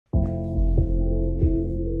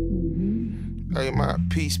Hey, my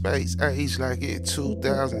peace space age like it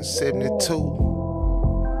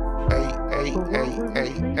 2072. Hey, hey, hey,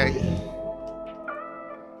 hey, hey.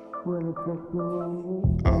 I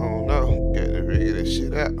don't know, got to figure this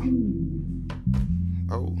shit out.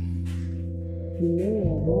 Oh.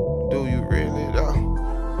 Do you really though?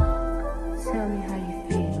 Tell me how you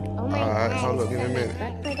feel. Alright, hold up, give me a minute.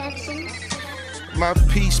 My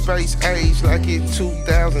peace space age like it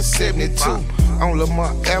 2072. On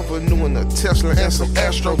Lamar Avenue in a Tesla and some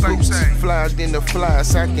Astro boots. Flyed in the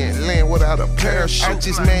flies, I can't land without a parachute. I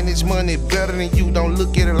just manage money better than you. Don't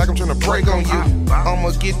look at it like I'm trying to break on you. I'ma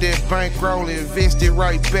get that bankroll, invest it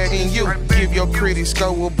right back in you. Give your credit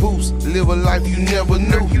score a boost. Live a life you never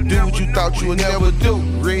knew. Do what you thought you would never do.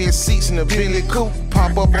 Red seats in a Billy Coupe.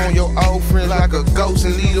 Pop up on your old friend like a ghost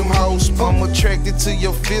and leave them hoes. I'm attracted to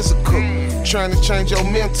your physical, trying to change your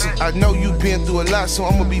mental. I know you've been through a lot, so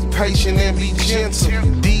I'ma be patient and be gentle.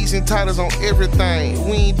 D's and titles on everything,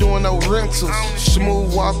 we ain't doing no rentals.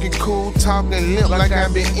 Smooth walking, cool talking, limp like I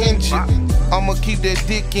been injured. I'ma keep that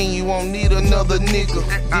dick in you, won't need another nigga.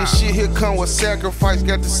 This shit here come with sacrifice,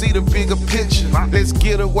 got to see the bigger picture. Let's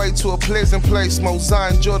get away to a pleasant place,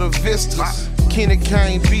 Mozart, enjoy the vistas.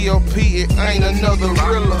 Kane, B.O.P., it ain't another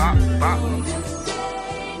Rilla.